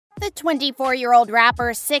The 24-year-old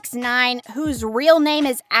rapper 6ix9ine, whose real name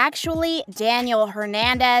is actually Danie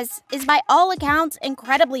Hernandez, is by all accounts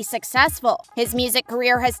incredibly successful. His music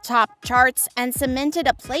career has topped charts and cemented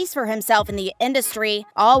a place for himself in the industry,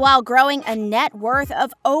 all while growing a net worth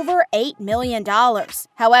of over $8 million.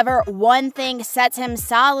 However, one thing sets him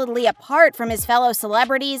solidly apart from his fellow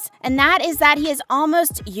celebrities, and that is that he is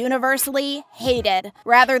almost universally hated.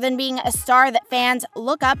 Rather than being a star that fans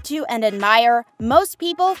look up to and admire, most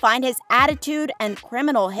people find his attitude and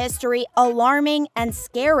criminal history alarming and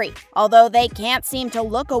scary, although they can't seem to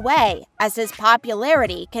look away as his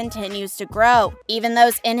popularity continues to grow. Even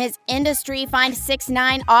those in his industry find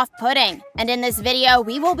 6ix9ine off-putting, and in this video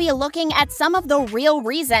we will be looking at some of the real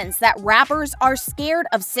reasons that rappers are scared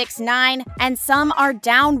of 6ix9ine, and some are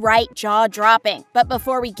downright jaw-dropping. But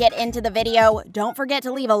before we get into the video, don't forget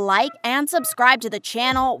to leave a like and subscribe to the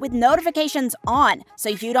channel with notifications on so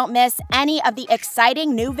you don't miss any of the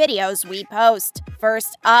exciting new videos we post.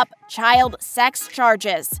 First up, child sex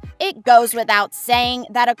charges. It goes without saying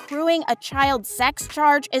that accruing a child sex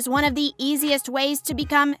charge is one of the easiest ways to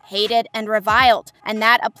become hated and reviled, and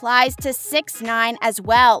that applies to 6ix9ine as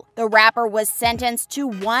well. The rapper was sentenced to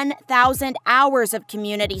 1,000 hours of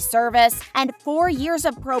community service and 4 years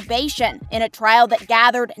of probation in a trial that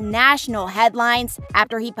gathered national headlines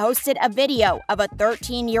after he posted a video of a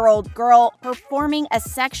 13-year-old girl performing a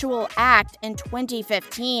sexual act in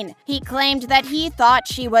 2015. He claimed that he thought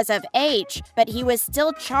she was of age, but he was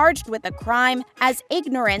still charged with the crime, as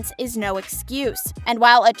ignorance is no excuse. And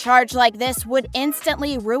while a charge like this would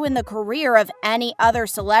instantly ruin the career of any other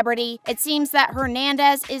celebrity, it seems that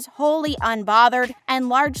Hernandez is wholly unbothered and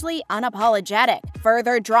largely unapologetic,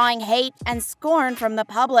 further drawing hate and scorn from the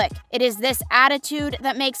public. It is this attitude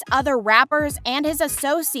that makes other rappers and his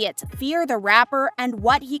associates fear the rapper and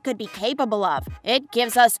what he could be capable of. It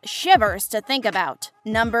gives us shivers to think about.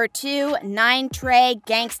 Number 2, 9 Trey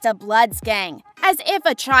Gangsta Bloods Gang. As if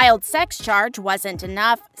a child sex charge wasn't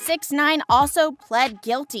enough, 6ix9ine also pled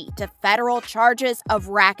guilty to federal charges of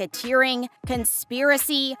racketeering,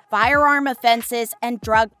 conspiracy, firearm offenses, and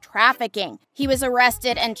drug trafficking. He was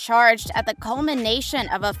arrested and charged at the culmination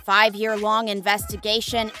of a 5-year-long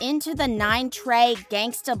investigation into the 9 Trey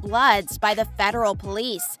Gangsta Bloods by the federal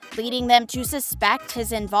police, leading them to suspect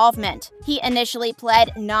his involvement. He initially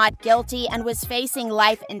pled not guilty and was facing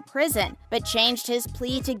life in prison, but changed his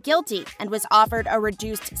plea to guilty and was offered a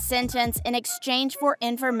reduced sentence in exchange for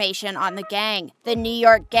information on the gang. The New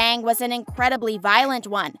York gang was an incredibly violent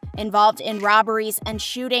one, involved in robberies and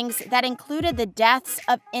shootings that included the deaths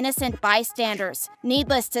of innocent bystanders.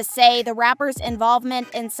 Needless to say, the rapper's involvement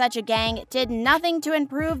in such a gang did nothing to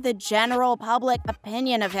improve the general public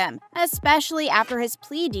opinion of him, especially after his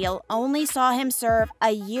plea deal only saw him serve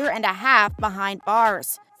a year and a half behind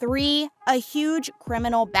bars. 3. A huge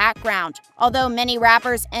criminal background. Although many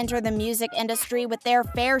rappers enter the music industry with their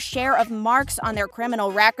fair share of marks on their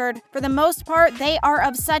criminal record, for the most part, they are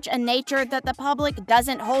of such a nature that the public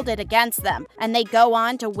doesn't hold it against them, and they go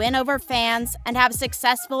on to win over fans and have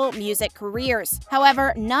successful music careers.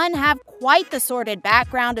 However, none have quite the sordid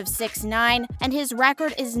background of 6ix9ine, and his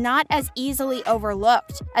record is not as easily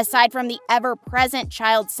overlooked. Aside from the ever-present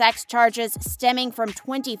child sex charges stemming from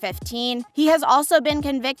 2015, he has also been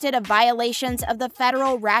convicted of violations of the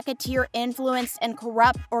Federal Racketeer Influenced and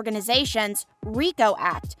Corrupt Organizations RICO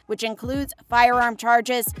Act, which includes firearm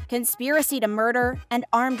charges, conspiracy to murder, and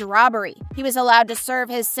armed robbery. He was allowed to serve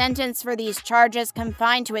his sentence for these charges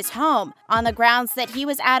confined to his home, on the grounds that he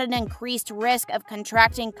was at an increased risk of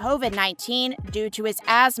contracting COVID-19 due to his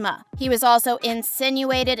asthma. He was also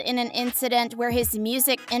insinuated in an incident where his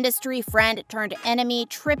music industry friend turned enemy,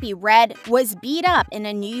 Trippie Redd, was beat up in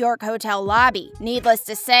a New York hotel lobby. Needless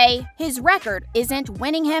to say, his record isn't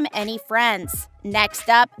winning him any friends. Next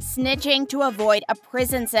up, snitching to avoid a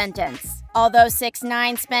prison sentence. Although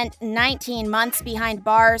 6ix9ine spent 19 months behind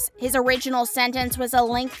bars, his original sentence was a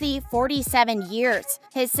lengthy 47 years.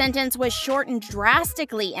 His sentence was shortened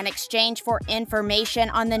drastically in exchange for information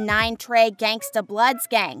on the 9 Trey Gangsta Bloods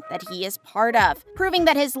gang that he is part of, proving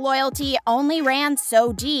that his loyalty only ran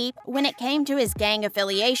so deep when it came to his gang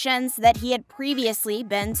affiliations that he had previously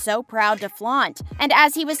been so proud to flaunt. And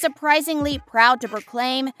as he was surprisingly proud to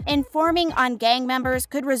proclaim, informing on gang members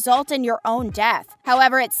could result in your own death.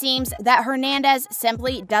 However, it seems that that Hernandez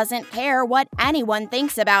simply doesn't care what anyone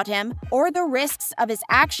thinks about him or the risks of his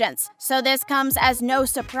actions, so this comes as no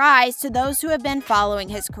surprise to those who have been following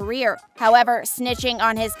his career. However, snitching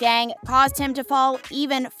on his gang caused him to fall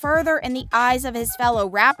even further in the eyes of his fellow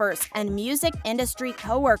rappers and music industry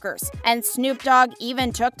coworkers, and Snoop Dogg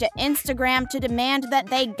even took to Instagram to demand that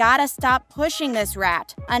they gotta stop pushing this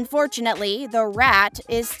rat. Unfortunately, the rat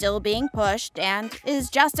is still being pushed and is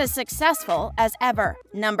just as successful as ever.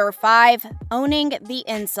 Number 5. Owning the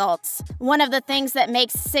insults. One of the things that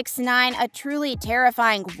makes 6ix9ine a truly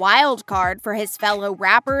terrifying wild card for his fellow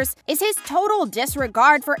rappers is his total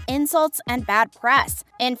disregard for insults and bad press.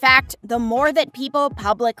 In fact, the more that people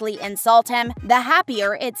publicly insult him, the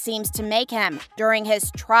happier it seems to make him. During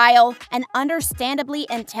his trial, an understandably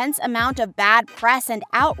intense amount of bad press and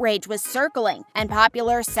outrage was circling, and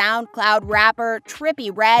popular SoundCloud rapper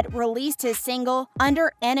Trippie Redd released his single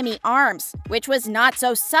Under Enemy Arms, which was not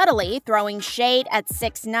so subtly throwing shade at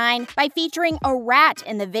 6ix9ine by featuring a rat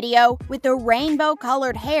in the video with the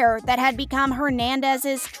rainbow-colored hair that had become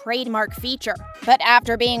Hernandez's trademark feature. But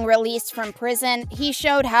after being released from prison, he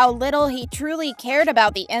showed how little he truly cared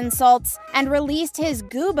about the insults and released his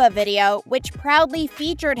Gooba video, which proudly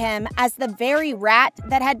featured him as the very rat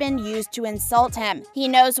that had been used to insult him. He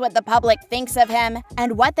knows what the public thinks of him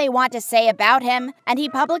and what they want to say about him, and he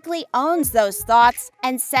publicly owns those thoughts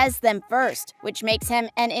and says them first, which makes him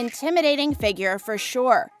an intimidating figure for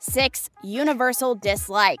sure. 6. Universal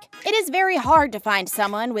dislike. It is very hard to find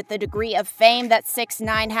someone with the degree of fame that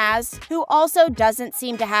 6ix9ine has who also doesn't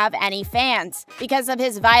seem to have any fans. Because of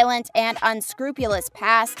his violent and unscrupulous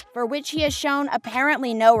past, for which he has shown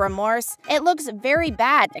apparently no remorse, it looks very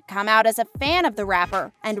bad to come out as a fan of the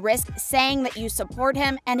rapper and risk saying that you support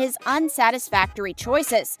him and his unsatisfactory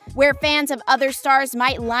choices. Where fans of other stars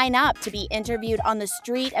might line up to be interviewed on the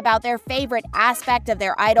street about their favorite aspect of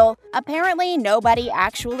their idol, apparently nobody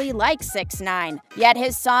actually likes 6ix9ine. Yet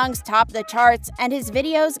his songs top the charts and his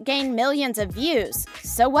videos gain millions of views.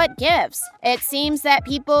 So what gives? It seems that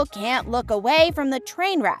people can't look away from the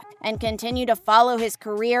train wreck and continue to follow his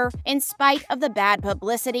career in spite of the bad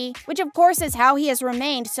publicity, which of course is how he has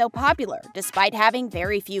remained so popular despite having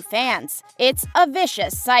very few fans. It's a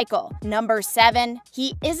vicious cycle. Number 7.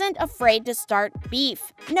 He isn't afraid to start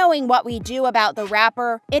beef. Knowing what we do about the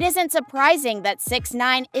rapper, it isn't surprising that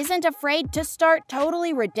 6ix9ine isn't afraid to start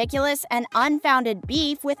totally ridiculous and unfounded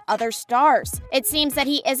beef with other stars. It seems that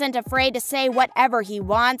he isn't afraid to say whatever he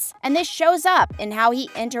wants, and this shows up in how he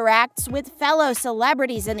interacts with fellow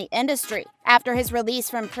celebrities in the industry. After his release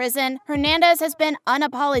from prison, Hernandez has been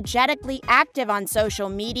unapologetically active on social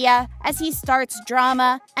media as he starts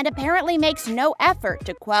drama and apparently makes no effort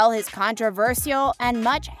to quell his controversial and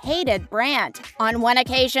much-hated brand. On one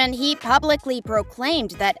occasion, he publicly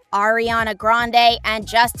proclaimed that Ariana Grande and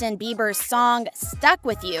Justin Bieber's song Stuck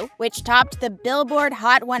With You, which topped the Billboard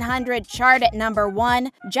Hot 100 chart at number 1,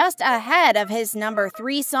 just ahead of his number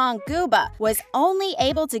 3 song Gooba, was only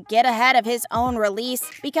able to get ahead of his own release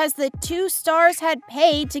because the two stars had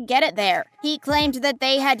paid to get it there. He claimed that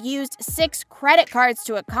they had used 6 credit cards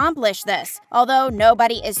to accomplish this, although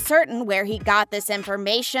nobody is certain where he got this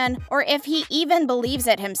information or if he even believes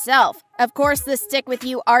it himself. Of course, the Stick With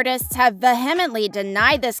You artists have vehemently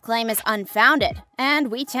denied this claim as unfounded,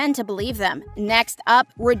 and we tend to believe them. Next up,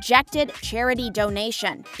 rejected charity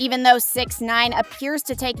donation. Even though 6ix9ine appears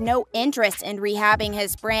to take no interest in rehabbing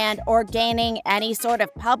his brand or gaining any sort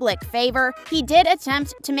of public favor, he did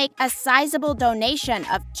attempt to make a sizable donation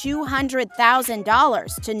of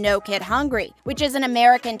 $200,000 to No Kid Hungry, which is an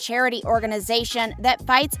American charity organization that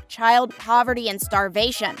fights child poverty and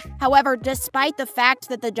starvation. However, despite the fact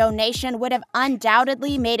that the donation would have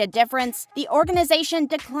undoubtedly made a difference, the organization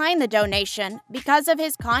declined the donation because of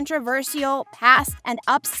his controversial past and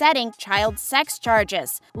upsetting child sex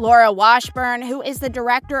charges. Laura Washburn, who is the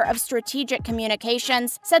director of strategic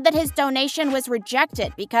communications, said that his donation was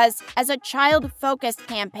rejected because, as a child-focused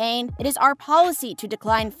campaign, it is our policy to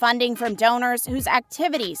decline funding from donors whose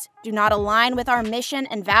activities do not align with our mission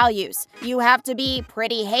and values. You have to be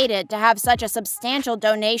pretty hated to have such a substantial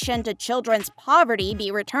donation to children's poverty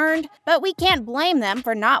be returned, but we can't blame them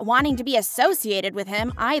for not wanting to be associated with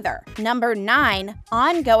him either. Number 9.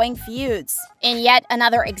 Ongoing feuds. In yet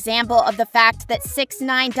another example of the fact that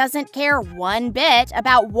 6ix9ine doesn't care one bit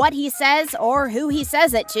about what he says or who he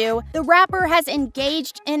says it to, the rapper has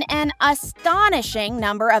engaged in an astonishing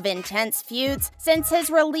number of intense feuds since his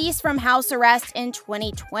release from house arrest in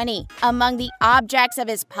 2020. Among the objects of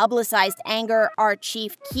his publicized anger are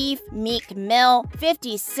Chief Keef, Meek Mill,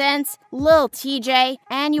 50 Cent, Lil TJ,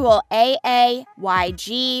 Annual a.a.a,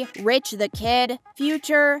 YG, Rich the Kid,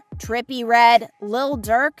 Future, Trippie Redd, Lil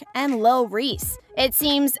Durk, and Lil Reese. It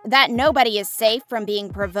seems that nobody is safe from being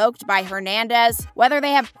provoked by Hernandez, whether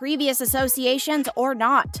they have previous associations or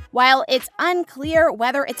not. While it's unclear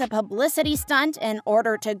whether it's a publicity stunt in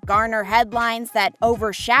order to garner headlines that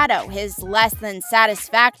overshadow his less than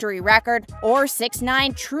satisfactory record, or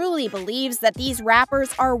 6ix9ine truly believes that these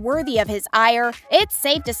rappers are worthy of his ire, it's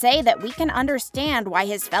safe to say that we can understand why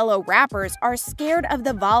his fellow rappers are scared of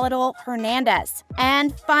the volatile Hernandez.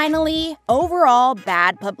 And finally, overall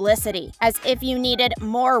bad publicity. As if you needed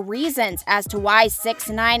more reasons as to why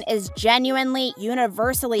 6ix9ine is genuinely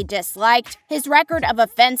universally disliked, his record of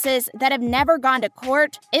offenses that have never gone to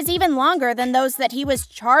court is even longer than those that he was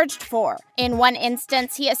charged for. In one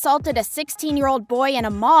instance, he assaulted a 16-year-old boy in a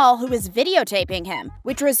mall who was videotaping him,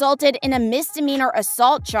 which resulted in a misdemeanor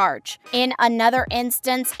assault charge. In another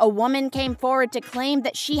instance, a woman came forward to claim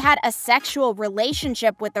that she had a sexual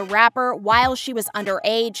relationship with the rapper while she was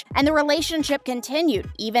underage, and the relationship continued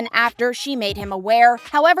even after she made him aware.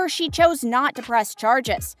 However, she chose not to press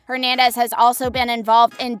charges. Hernandez has also been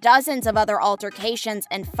involved in dozens of other altercations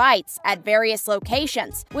and fights at various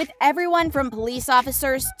locations, with everyone from police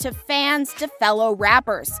officers to fans to fellow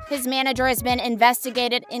rappers. His manager has been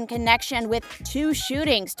investigated in connection with 2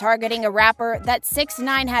 shootings targeting a rapper that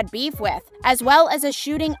 6ix9ine had beef with, as well as a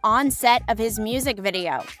shooting on set of his music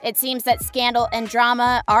video. It seems that scandal and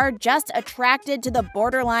drama are just attracted to the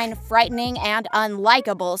borderline frightening and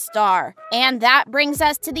unlikable star. And that brings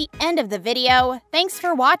us to the end of the video. Thanks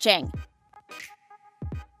for watching.